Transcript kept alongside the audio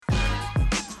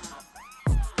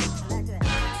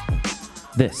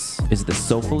This is the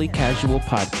Soulfully Casual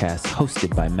podcast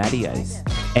hosted by Matty Ice.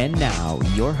 And now,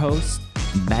 your host,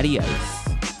 Matty Ice.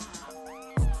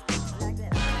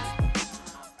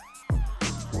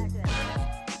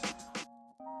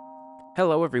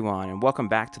 Hello, everyone, and welcome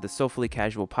back to the Soulfully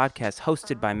Casual podcast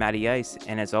hosted by Matty Ice,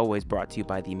 and as always, brought to you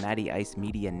by the Matty Ice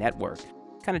Media Network.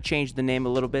 Kind of changed the name a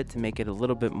little bit to make it a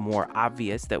little bit more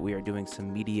obvious that we are doing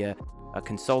some media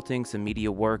consulting, some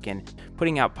media work, and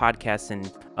putting out podcasts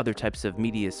and other types of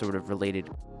media sort of related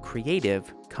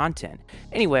creative content.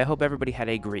 Anyway, I hope everybody had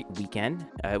a great weekend.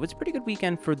 It was a pretty good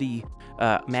weekend for the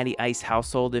Matty Ice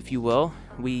household, if you will.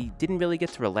 We didn't really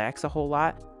get to relax a whole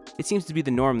lot. It seems to be the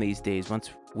norm these days. Once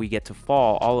we get to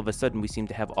fall, all of a sudden we seem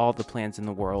to have all the plans in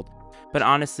the world. But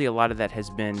honestly, a lot of that has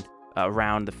been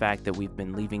around the fact that we've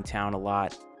been leaving town a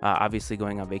lot, obviously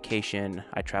going on vacation.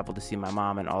 I traveled to see my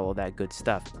mom and all of that good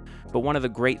stuff. But one of the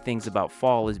great things about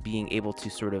fall is being able to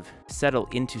sort of settle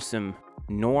into some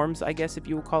norms, I guess, if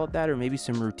you will call it that, or maybe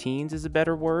some routines is a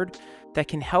better word, that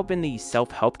can help in the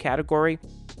self-help category.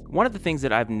 One of the things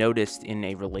that I've noticed in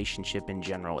a relationship in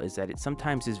general is that it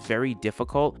sometimes is very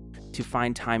difficult to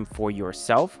find time for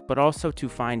yourself, but also to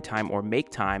find time or make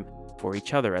time for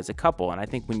each other as a couple. And I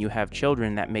think when you have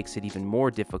children, that makes it even more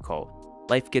difficult.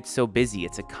 Life gets so busy.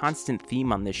 It's a constant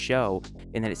theme on this show,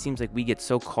 in that it seems like we get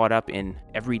so caught up in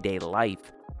everyday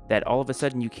life that all of a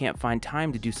sudden you can't find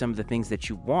time to do some of the things that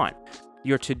you want.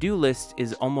 Your to-do list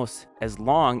is almost as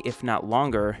long, if not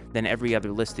longer, than every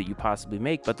other list that you possibly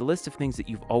make, but the list of things that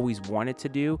you've always wanted to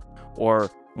do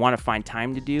or want to find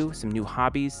time to do, some new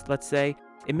hobbies, let's say,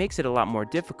 it makes it a lot more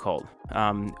difficult.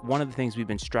 One of the things we've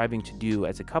been striving to do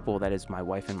as a couple, that is my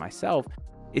wife and myself,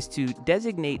 is to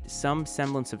designate some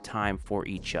semblance of time for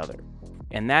each other.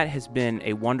 And that has been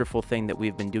a wonderful thing that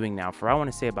we've been doing now for, I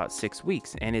want to say, about 6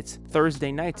 weeks. And it's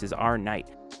Thursday nights is our night.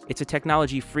 It's a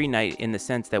technology-free night in the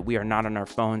sense that we are not on our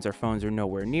phones are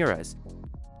nowhere near us.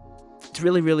 It's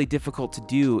really, really difficult to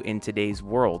do in today's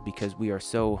world because we are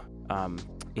so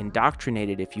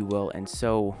indoctrinated, if you will, and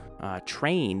so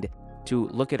trained to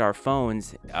look at our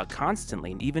phones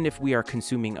constantly. And even if we are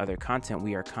consuming other content,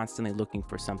 we are constantly looking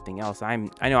for something else. I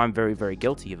know I'm very, very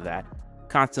guilty of that.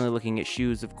 Constantly looking at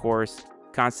shoes, of course,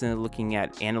 constantly looking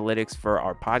at analytics for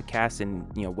our podcasts and,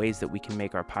 ways that we can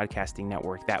make our podcasting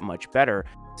network that much better.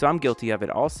 So I'm guilty of it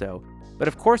also. But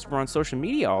of course, we're on social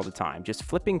media all the time, just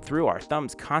flipping through, our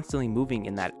thumbs constantly moving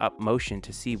in that up motion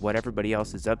to see what everybody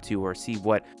else is up to or see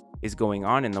what is going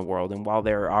on in the world. And while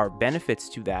there are benefits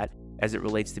to that, as it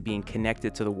relates to being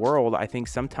connected to the world, I think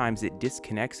sometimes it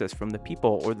disconnects us from the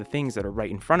people or the things that are right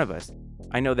in front of us.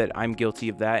 I know that I'm guilty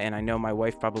of that, and I know my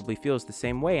wife probably feels the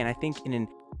same way. And I think in an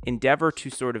endeavor to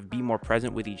sort of be more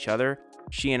present with each other,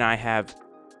 she and I have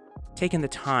taken the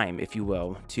time, if you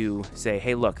will, to say,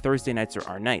 hey, look, Thursday nights are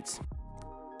our nights.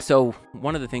 So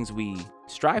one of the things we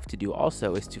strive to do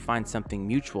also is to find something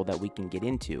mutual that we can get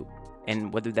into.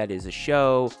 And whether that is a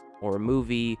show or a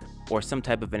movie or some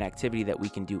type of an activity that we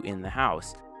can do in the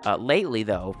house. Lately,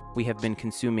 though, we have been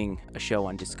consuming a show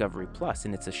on Discovery Plus,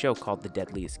 and it's a show called The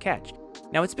Deadliest Catch.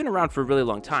 Now, it's been around for a really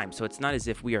long time, so it's not as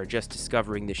if we are just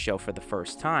discovering this show for the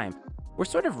first time. We're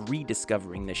sort of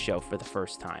rediscovering this show for the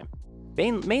first time.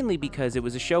 Mainly because it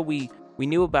was a show we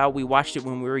knew about. We watched it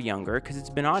when we were younger, because it's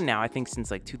been on now, I think, since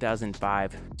like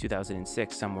 2005,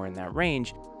 2006, somewhere in that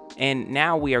range. And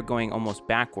now we are going almost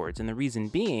backwards. And the reason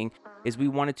being is we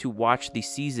wanted to watch the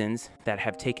seasons that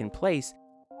have taken place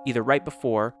either right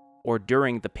before or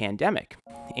during the pandemic.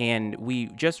 And we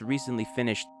just recently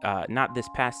finished, not this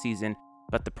past season,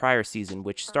 but the prior season,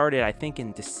 which started, I think,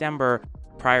 in December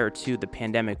prior to the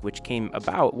pandemic, which came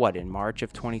about, in March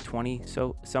of 2020?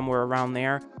 So somewhere around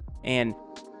there. And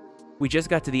we just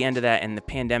got to the end of that, and the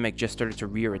pandemic just started to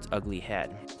rear its ugly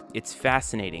head. It's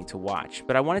fascinating to watch.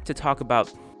 But I wanted to talk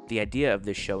about the idea of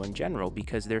this show in general,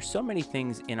 because there's so many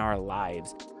things in our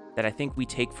lives that I think we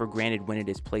take for granted when it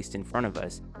is placed in front of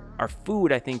us. Our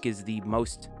food, I think, is the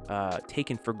most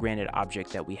taken for granted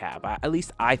object that we have. At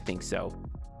least I think so.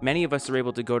 Many of us are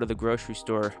able to go to the grocery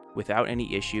store without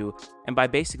any issue and buy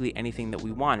basically anything that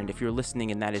we want. And if you're listening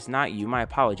and that is not you, my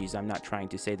apologies. I'm not trying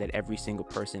to say that every single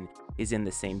person is in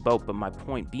the same boat. But my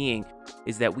point being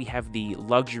is that we have the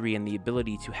luxury and the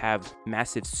ability to have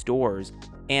massive stores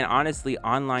and honestly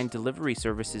online delivery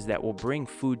services that will bring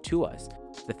food to us.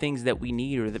 The things that we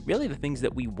need, or really the things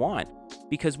that we want,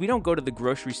 because we don't go to the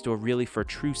grocery store really for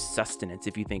true sustenance,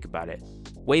 if you think about it.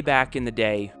 Way back in the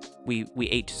day, we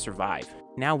ate to survive.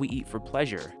 Now we eat for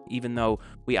pleasure. Even though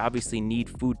we obviously need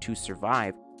food to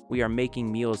survive, we are making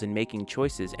meals and making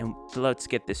choices. And let's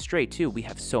get this straight too, we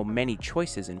have so many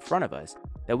choices in front of us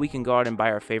that we can go out and buy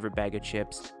our favorite bag of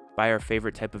chips, buy our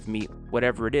favorite type of meat,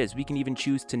 whatever it is. We can even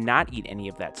choose to not eat any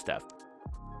of that stuff.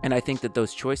 And I think that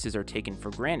those choices are taken for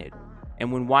granted.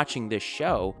 And when watching this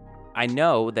show, I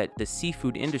know that the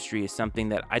seafood industry is something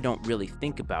that I don't really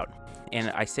think about.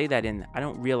 And I say that I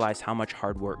don't realize how much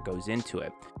hard work goes into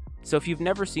it. So if you've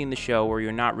never seen the show or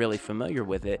you're not really familiar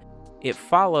with it, it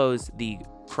follows the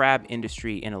crab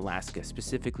industry in Alaska,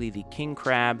 specifically the king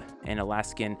crab and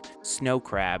Alaskan snow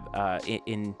crab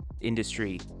in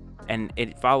industry. And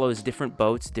it follows different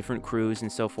boats, different crews,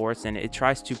 and so forth. And it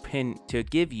tries to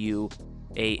give you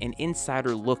an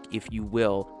insider look, if you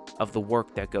will, of the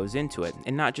work that goes into it.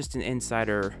 And not just an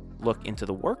insider look into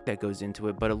the work that goes into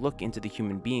it, but a look into the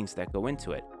human beings that go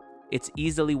into it. It's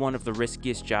easily one of the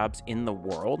riskiest jobs in the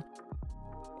world.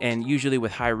 And usually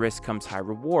with high risk comes high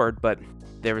reward, but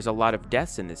there is a lot of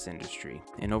deaths in this industry.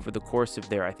 And over the course of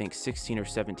their, I think, 16 or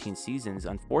 17 seasons,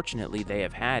 unfortunately, they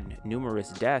have had numerous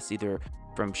deaths, either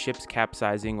from ships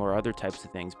capsizing or other types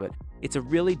of things. But it's a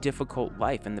really difficult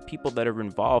life, and the people that are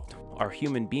involved are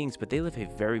human beings, but they live a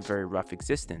very, very rough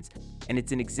existence. And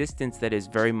it's an existence that is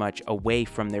very much away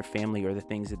from their family or the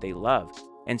things that they love.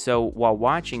 And so while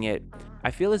watching it,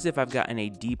 I feel as if I've gotten a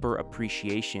deeper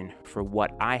appreciation for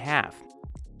what I have,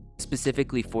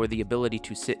 specifically for the ability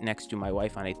to sit next to my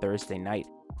wife on a Thursday night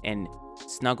and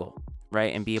snuggle,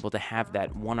 right? And be able to have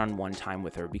that one-on-one time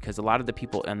with her, because a lot of the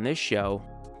people on this show,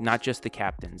 not just the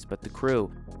captains, but the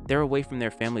crew, they're away from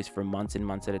their families for months and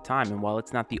months at a time. And while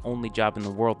it's not the only job in the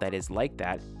world that is like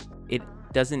that, it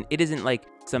isn't like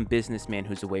some businessman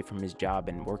who's away from his job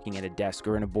and working at a desk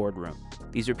or in a boardroom.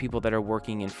 These are people that are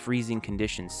working in freezing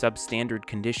conditions, substandard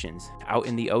conditions, out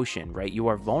in the ocean, right? You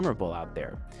are vulnerable out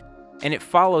there. And it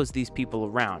follows these people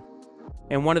around.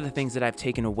 And one of the things that I've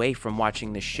taken away from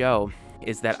watching this show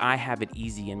is that I have it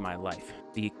easy in my life.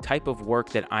 The type of work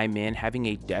that I'm in, having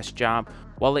a desk job,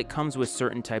 while it comes with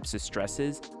certain types of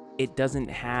stresses, it doesn't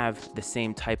have the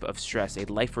same type of stress, a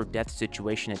life or death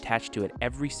situation attached to it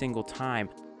every single time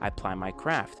I ply my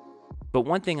craft. But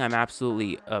one thing I'm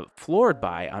absolutely floored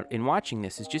by in watching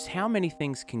this is just how many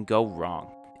things can go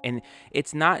wrong. And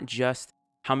it's not just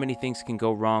how many things can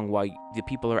go wrong while the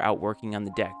people are out working on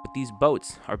the deck, but these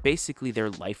boats are basically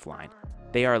their lifeline.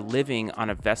 They are living on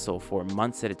a vessel for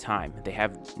months at a time. They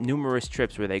have numerous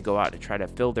trips where they go out to try to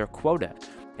fill their quota.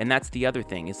 And that's the other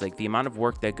thing, is like the amount of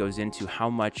work that goes into how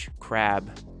much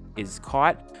crab is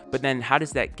caught, but then how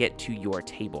does that get to your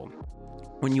table?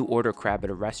 When you order crab at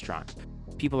a restaurant,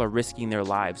 people are risking their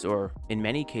lives, or in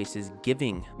many cases,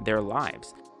 giving their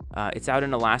lives. It's out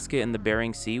in Alaska in the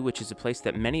Bering Sea, which is a place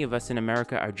that many of us in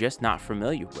America are just not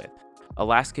familiar with.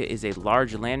 Alaska is a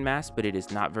large landmass, but it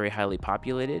is not very highly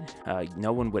populated.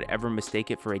 No one would ever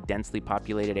mistake it for a densely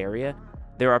populated area.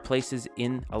 There are places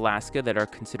in Alaska that are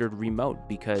considered remote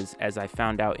because, as I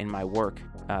found out in my work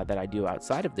that I do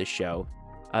outside of this show,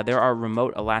 there are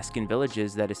remote Alaskan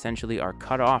villages that essentially are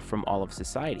cut off from all of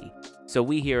society. So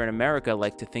we here in America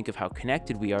like to think of how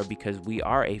connected we are because we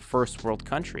are a first world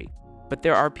country. But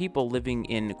there are people living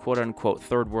in quote-unquote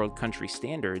third world country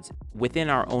standards within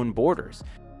our own borders.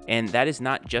 And that is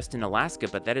not just in Alaska,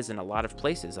 but that is in a lot of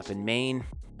places, up in Maine,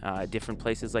 different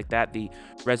places like that. The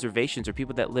reservations are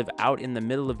people that live out in the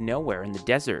middle of nowhere in the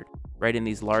desert, right, in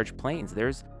these large plains.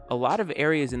 There's a lot of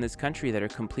areas in this country that are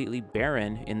completely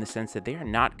barren in the sense that they are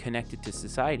not connected to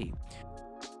society.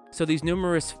 So these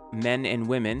numerous men and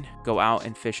women go out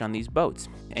and fish on these boats,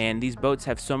 and these boats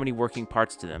have so many working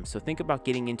parts to them. So think about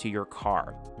getting into your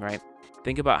car, right?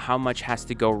 Think about how much has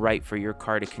to go right for your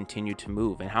car to continue to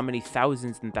move, and how many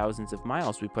thousands and thousands of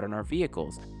miles we put on our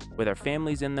vehicles, with our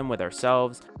families in them, with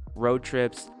ourselves, road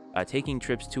trips, taking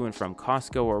trips to and from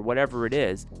Costco or whatever it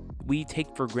is. We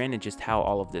take for granted just how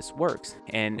all of this works,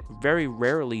 and very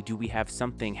rarely do we have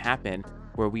something happen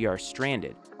where we are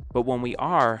stranded. But when we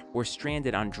are, we're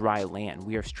stranded on dry land.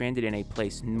 We are stranded in a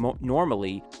place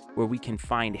normally where we can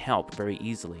find help very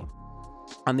easily.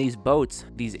 On these boats,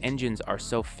 these engines are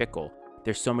so fickle.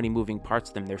 There's so many moving parts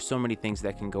to them. There's so many things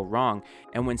that can go wrong.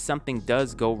 And when something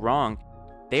does go wrong,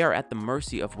 they are at the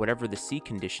mercy of whatever the sea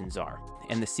conditions are.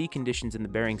 And the sea conditions in the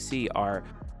Bering Sea are,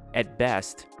 at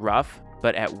best, rough,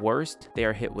 but at worst, they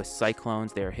are hit with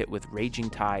cyclones, they are hit with raging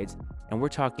tides, and we're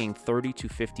talking 30 to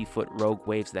 50 foot rogue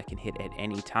waves that can hit at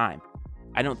any time.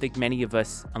 I don't think many of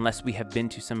us, unless we have been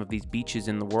to some of these beaches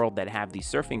in the world that have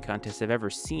these surfing contests, have ever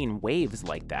seen waves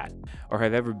like that, or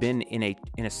have ever been in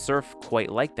a surf quite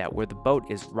like that, where the boat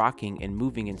is rocking and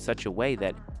moving in such a way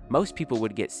that most people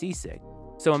would get seasick.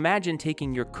 So imagine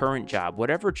taking your current job,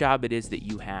 whatever job it is that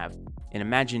you have, and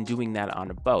imagine doing that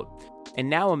on a boat. And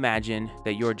now imagine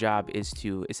that your job is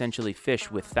to essentially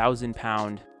fish with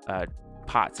 1,000-pound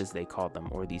pots, as they call them,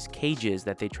 or these cages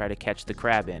that they try to catch the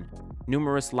crab in.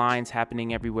 Numerous lines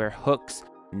happening everywhere, hooks,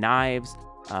 knives,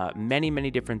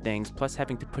 many different things, plus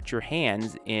having to put your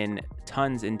hands in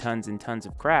tons and tons and tons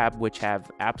of crab, which have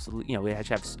absolutely, which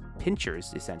have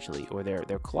pinchers essentially, or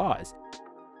their claws.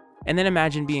 And then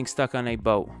imagine being stuck on a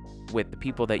boat with the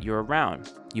people that you're around.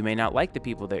 You may not like the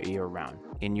people that you're around.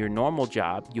 In your normal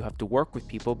job, you have to work with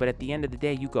people, but at the end of the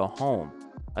day, you go home.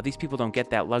 These people don't get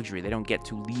that luxury. They don't get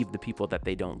to leave the people that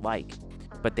they don't like.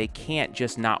 But they can't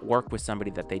just not work with somebody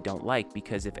that they don't like,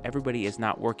 because if everybody is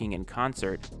not working in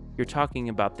concert, you're talking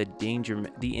about the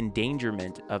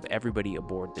endangerment of everybody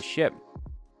aboard the ship.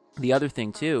 The other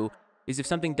thing too is if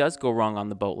something does go wrong on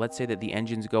the boat, let's say that the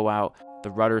engines go out,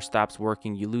 the rudder stops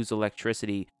working, you lose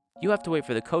electricity, you have to wait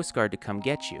for the Coast Guard to come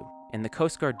get you. And the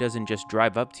Coast Guard doesn't just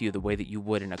drive up to you the way that you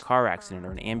would in a car accident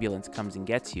or an ambulance comes and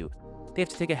gets you. They have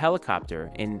to take a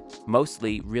helicopter in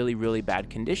mostly really bad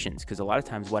conditions, because a lot of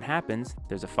times what happens,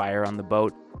 there's a fire on the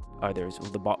boat, or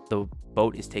the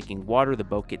boat is taking water, the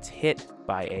boat gets hit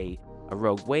by a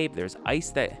rogue wave, there's ice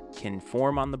that can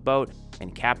form on the boat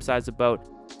and capsize the boat,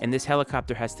 and this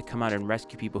helicopter has to come out and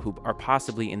rescue people who are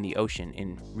possibly in the ocean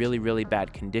in really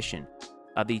bad condition.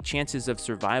 The chances of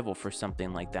survival for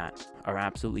something like that are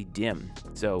absolutely dim.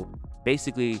 So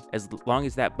basically, as long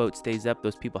as that boat stays up,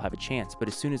 those people have a chance. But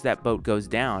as soon as that boat goes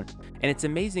down, and it's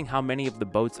amazing how many of the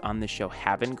boats on this show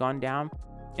haven't gone down,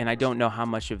 and I don't know how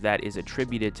much of that is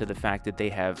attributed to the fact that they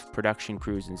have production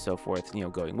crews and so forth,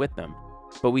 going with them.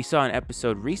 But we saw an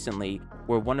episode recently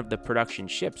where one of the production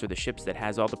ships, or the ships that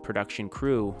has all the production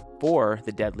crew for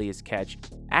The Deadliest Catch,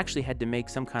 actually had to make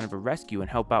some kind of a rescue and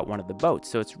help out one of the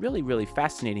boats. So it's really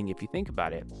fascinating if you think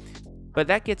about it. But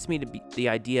that gets me to the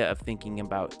idea of thinking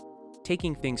about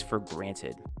taking things for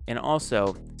granted, and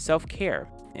also self-care,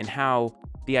 and how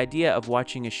the idea of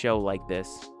watching a show like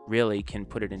this really can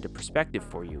put it into perspective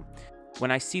for you. When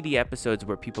I see the episodes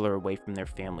where people are away from their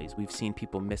families, we've seen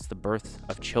people miss the birth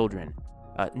of children,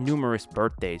 numerous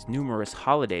birthdays, numerous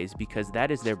holidays, because that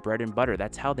is their bread and butter.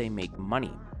 That's how they make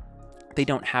money. They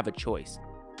don't have a choice.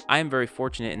 I am very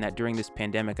fortunate in that during this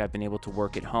pandemic, I've been able to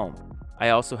work at home. I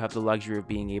also have the luxury of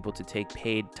being able to take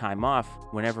paid time off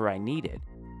whenever I need it.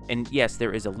 And yes,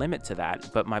 there is a limit to that,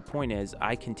 but my point is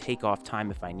I can take off time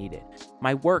if I need it.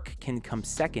 My work can come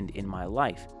second in my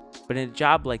life. But in a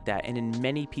job like that, and in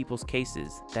many people's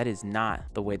cases, that is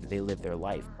not the way that they live their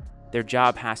life. Their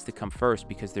job has to come first,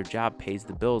 because their job pays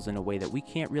the bills in a way that we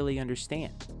can't really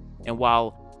understand. And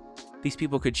while these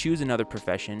people could choose another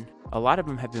profession, a lot of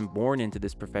them have been born into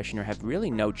this profession or have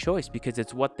really no choice, because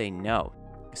it's what they know.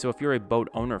 So if you're a boat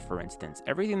owner, for instance,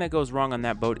 everything that goes wrong on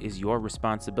that boat is your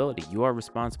responsibility. You are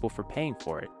responsible for paying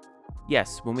for it.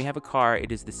 Yes, when we have a car,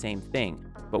 it is the same thing,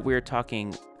 but we're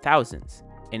talking thousands.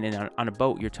 And on a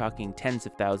boat, you're talking tens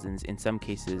of thousands, in some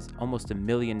cases, almost $1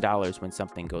 million when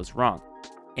something goes wrong.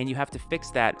 And you have to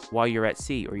fix that while you're at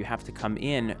sea, or you have to come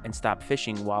in and stop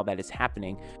fishing while that is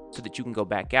happening so that you can go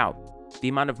back out. The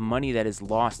amount of money that is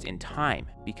lost in time,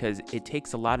 because it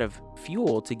takes a lot of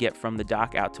fuel to get from the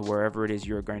dock out to wherever it is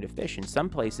you're going to fish. In some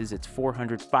places, it's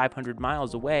 400, 500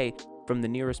 miles away from the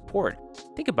nearest port.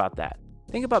 Think about that.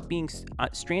 Think about being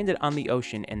stranded on the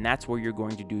ocean, and that's where you're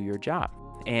going to do your job.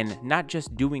 And not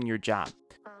just doing your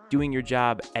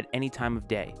job at any time of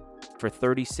day for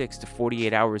 36 to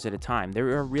 48 hours at a time. There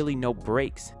are really no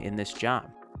breaks in this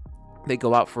job. They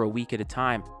go out for a week at a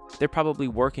time. They're probably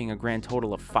working a grand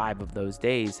total of 5 of those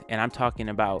days, and I'm talking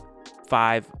about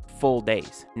 5 full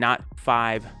days, not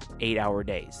 5 8-hour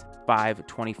days, 5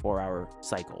 24-hour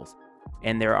cycles.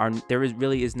 And there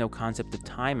really is no concept of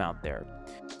time out there.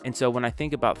 And so when I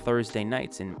think about Thursday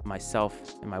nights and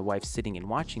myself and my wife sitting and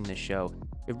watching this show,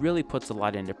 it really puts a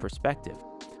lot into perspective.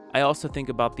 I also think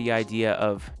about the idea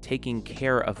of taking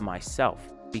care of myself,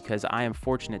 because I am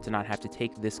fortunate to not have to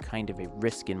take this kind of a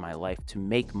risk in my life to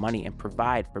make money and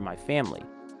provide for my family.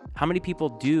 How many people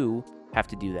do have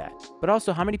to do that? But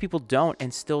also, how many people don't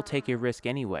and still take a risk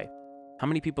anyway? How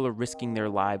many people are risking their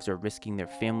lives or risking their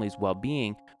family's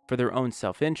well-being for their own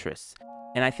self-interests?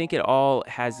 And I think it all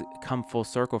has come full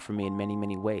circle for me in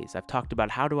many ways. I've talked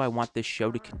about, how do I want this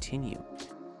show to continue?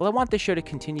 Well, I want this show to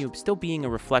continue still being a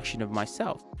reflection of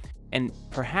myself. And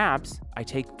perhaps I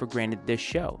take for granted this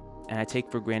show, and I take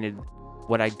for granted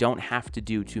what I don't have to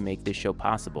do to make this show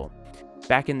possible.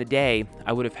 Back in the day,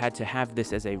 I would have had to have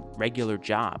this as a regular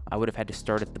job. I would have had to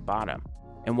start at the bottom.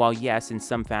 And while yes, in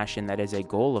some fashion, that is a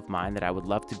goal of mine, that I would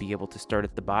love to be able to start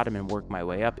at the bottom and work my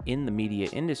way up in the media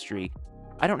industry,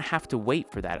 I don't have to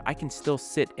wait for that. I can still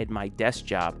sit at my desk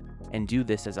job and do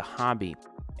this as a hobby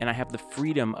and I have the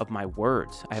freedom of my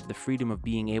words. I have the freedom of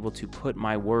being able to put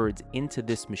my words into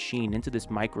this machine, into this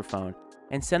microphone,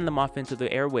 and send them off into the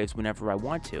airwaves whenever I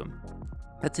want to.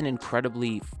 That's an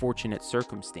incredibly fortunate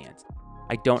circumstance.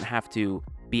 I don't have to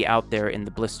be out there in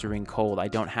the blistering cold. I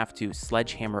don't have to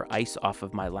sledgehammer ice off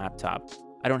of my laptop.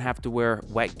 I don't have to wear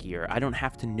wet gear. I don't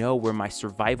have to know where my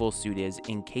survival suit is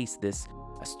in case this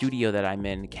studio that I'm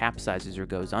in capsizes or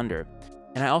goes under.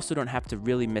 And I also don't have to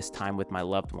really miss time with my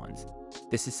loved ones.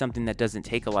 This is something that doesn't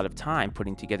take a lot of time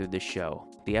putting together this show.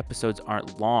 The episodes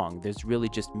aren't long. There's really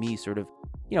just me sort of,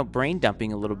 brain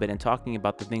dumping a little bit and talking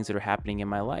about the things that are happening in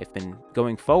my life. And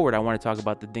going forward, I want to talk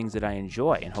about the things that I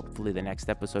enjoy, and hopefully the next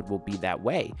episode will be that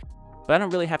way. But I don't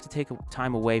really have to take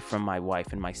time away from my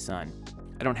wife and my son.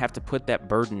 I don't have to put that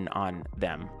burden on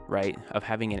them, right, of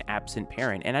having an absent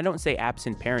parent. And I don't say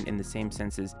absent parent in the same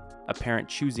sense as a parent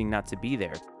choosing not to be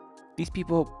there. These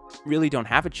people really don't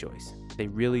have a choice. They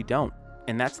really don't.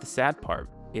 And that's the sad part,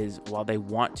 is while they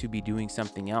want to be doing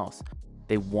something else,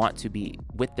 they want to be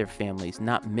with their families,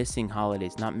 not missing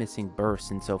holidays, not missing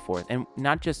births and so forth. And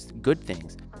not just good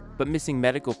things, but missing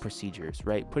medical procedures,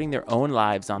 right? Putting their own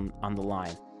lives on the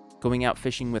line, going out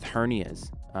fishing with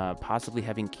hernias, possibly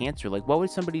having cancer. Like, what would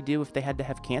somebody do if they had to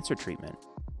have cancer treatment?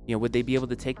 Would they be able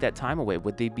to take that time away?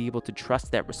 Would they be able to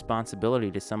trust that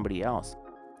responsibility to somebody else?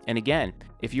 And again,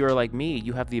 if you are like me,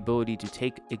 you have the ability to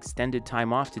take extended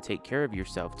time off to take care of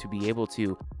yourself, to be able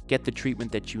to get the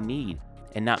treatment that you need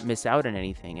and not miss out on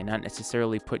anything and not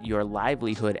necessarily put your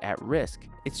livelihood at risk.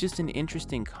 It's just an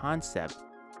interesting concept,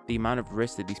 the amount of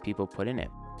risk that these people put in it.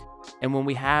 And when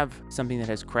we have something that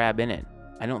has crab in it,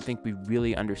 I don't think we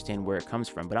really understand where it comes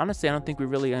from. But honestly, I don't think we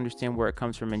really understand where it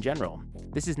comes from in general.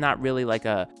 This is not really like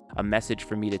a message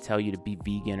for me to tell you to be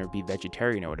vegan or be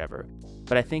vegetarian or whatever.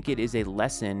 But I think it is a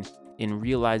lesson in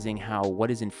realizing how what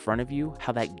is in front of you,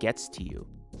 how that gets to you.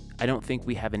 I don't think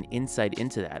we have an insight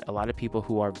into that. A lot of people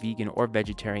who are vegan or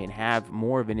vegetarian have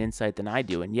more of an insight than I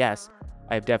do. And yes,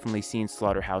 I've definitely seen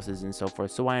slaughterhouses and so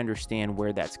forth, so I understand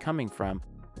where that's coming from.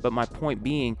 But my point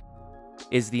being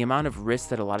is the amount of risk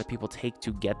that a lot of people take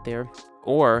to get there,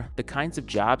 or the kinds of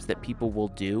jobs that people will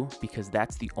do because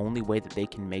that's the only way that they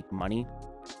can make money,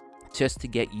 just to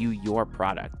get you your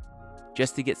product,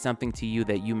 just to get something to you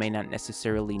that you may not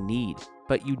necessarily need,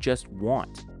 but you just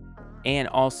want. And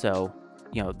also,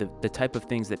 the type of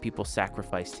things that people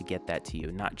sacrifice to get that to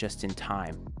you, not just in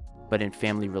time, but in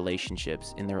family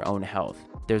relationships, in their own health.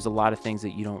 There's a lot of things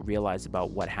that you don't realize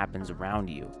about what happens around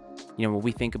you. When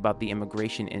we think about the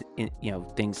immigration,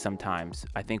 things sometimes,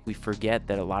 I think we forget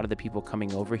that a lot of the people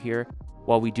coming over here,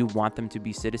 while we do want them to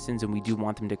be citizens and we do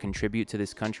want them to contribute to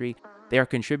this country, they are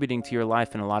contributing to your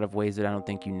life in a lot of ways that I don't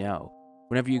think you know.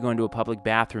 Whenever you go into a public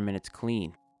bathroom and it's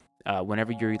clean,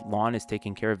 whenever your lawn is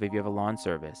taken care of if you have a lawn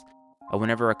service,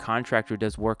 whenever a contractor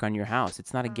does work on your house,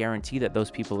 it's not a guarantee that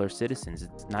those people are citizens.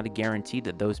 It's not a guarantee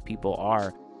that those people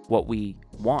are what we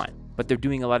want, but they're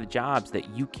doing a lot of jobs that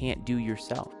you can't do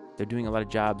yourself. They're doing a lot of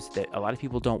jobs that a lot of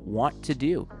people don't want to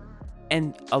do.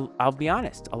 And I'll be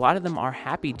honest, a lot of them are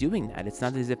happy doing that. It's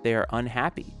not as if they are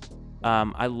unhappy.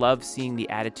 I love seeing the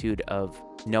attitude of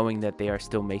knowing that they are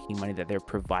still making money, that they're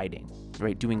providing,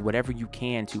 right? Doing whatever you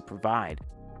can to provide.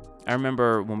 I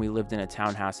remember when we lived in a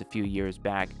townhouse a few years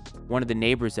back, one of the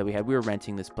neighbors that we were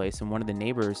renting this place, and one of the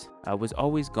neighbors was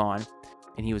always gone,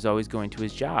 and he was always going to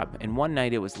his job. And one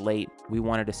night it was late. We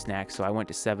wanted a snack, so I went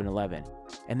to 7-Eleven.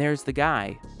 And there's the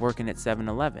guy working at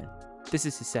 7-Eleven. This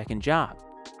is his second job.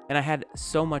 And I had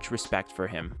so much respect for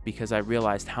him because I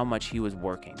realized how much he was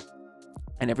working.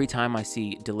 And every time I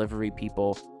see delivery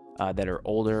people that are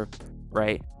older,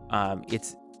 right,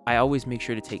 I always make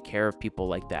sure to take care of people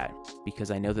like that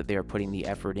because I know that they are putting the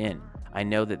effort in. I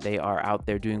know that they are out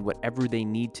there doing whatever they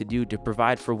need to do to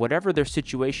provide for whatever their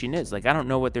situation is. Like, I don't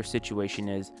know what their situation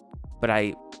is, but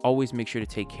I always make sure to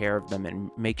take care of them and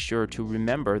make sure to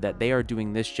remember that they are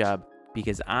doing this job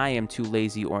because I am too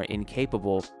lazy or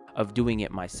incapable of doing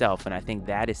it myself. And I think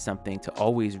that is something to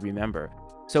always remember.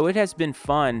 So it has been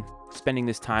fun spending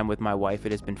this time with my wife.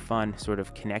 It has been fun sort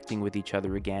of connecting with each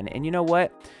other again. And you know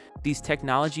what? These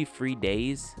technology-free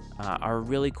days are a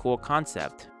really cool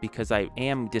concept because I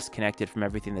am disconnected from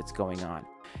everything that's going on.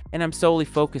 And I'm solely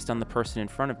focused on the person in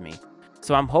front of me.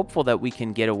 So I'm hopeful that we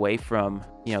can get away from,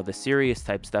 the serious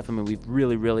type stuff. I mean, we've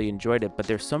really, really enjoyed it, but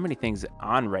there's so many things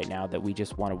on right now that we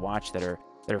just want to watch that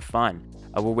are fun.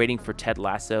 We're waiting for Ted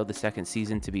Lasso, the second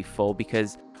season, to be full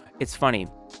because it's funny.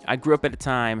 I grew up at a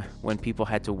time when people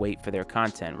had to wait for their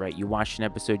content, right? You watched an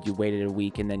episode, you waited a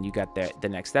week, and then you got the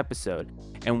next episode.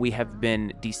 And we have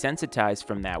been desensitized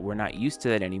from that. We're not used to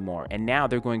that anymore. And now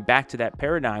they're going back to that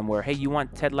paradigm where, hey, you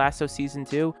want Ted Lasso season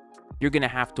 2? You're going to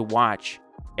have to watch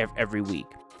every week.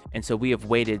 And so we have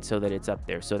waited so that it's up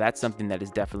there. So that's something that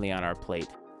is definitely on our plate.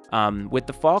 With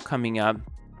the fall coming up,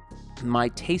 my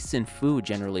tastes in food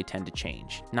generally tend to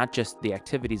change, not just the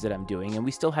activities that I'm doing. And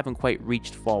we still haven't quite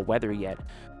reached fall weather yet,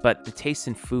 but the tastes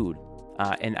in food.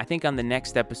 And I think on the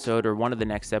next episode, or one of the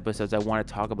next episodes, I want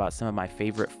to talk about some of my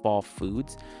favorite fall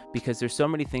foods, because there's so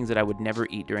many things that I would never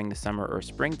eat during the summer or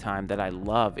springtime that I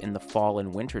love in the fall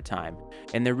and winter time.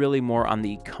 And they're really more on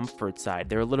the comfort side.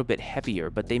 They're a little bit heavier,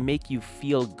 but they make you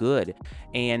feel good.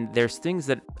 And there's things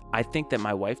that I think that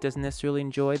my wife doesn't necessarily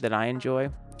enjoy that I enjoy.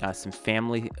 Some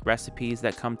family recipes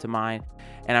that come to mind.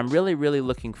 And I'm really, really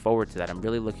looking forward to that. I'm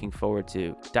really looking forward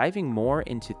to diving more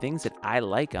into things that I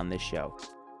like on this show.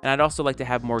 And I'd also like to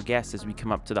have more guests as we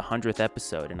come up to the 100th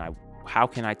episode. And how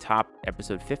can I top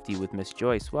episode 50 with Miss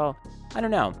Joyce? Well, I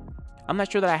don't know. I'm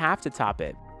not sure that I have to top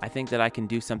it. I think that I can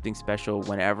do something special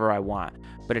whenever I want.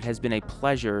 But it has been a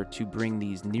pleasure to bring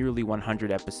these nearly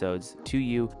 100 episodes to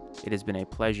you. It has been a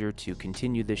pleasure to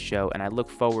continue this show. And I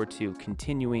look forward to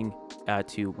continuing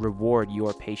to reward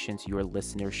your patience, your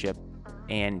listenership,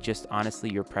 and just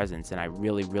honestly your presence. And I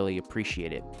really, really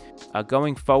appreciate it.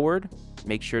 Going forward,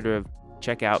 make sure to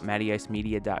check out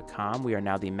MattyIceMedia.com. We are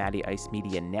now the Matty Ice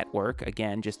Media Network,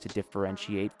 again, just to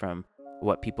differentiate from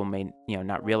what people may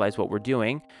not realize what we're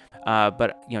doing.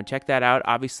 But check that out.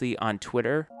 Obviously on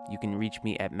Twitter, you can reach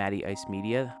me at Matty Ice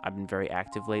Media. I've been very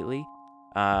active lately.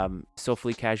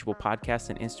 Soulfully Casual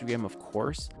Podcast on Instagram, of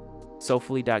course.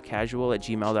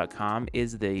 Soulfully.casual@gmail.com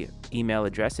is the email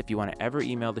address if you want to ever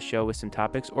email the show with some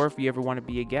topics, or if you ever want to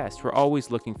be a guest. We're always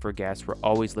looking for guests. We're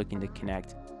always looking to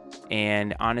connect.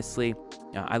 And honestly,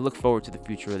 I look forward to the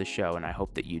future of the show, and I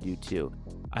hope that you do too.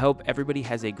 I hope everybody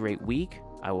has a great week.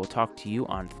 I will talk to you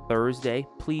on Thursday.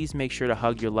 Please make sure to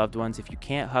hug your loved ones. If you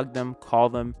can't hug them, call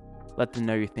them. Let them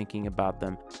know you're thinking about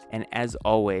them. And as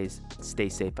always, stay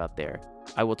safe out there.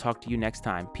 I will talk to you next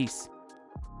time. Peace.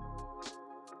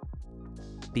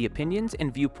 The opinions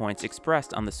and viewpoints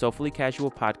expressed on the Soulfully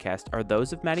Casual podcast are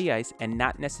those of Matty Ice and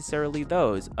not necessarily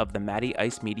those of the Matty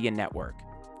Ice Media Network.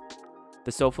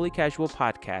 The Soulfully Casual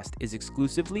podcast is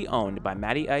exclusively owned by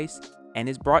Matty Ice and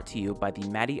is brought to you by the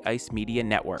Matty Ice Media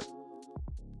Network.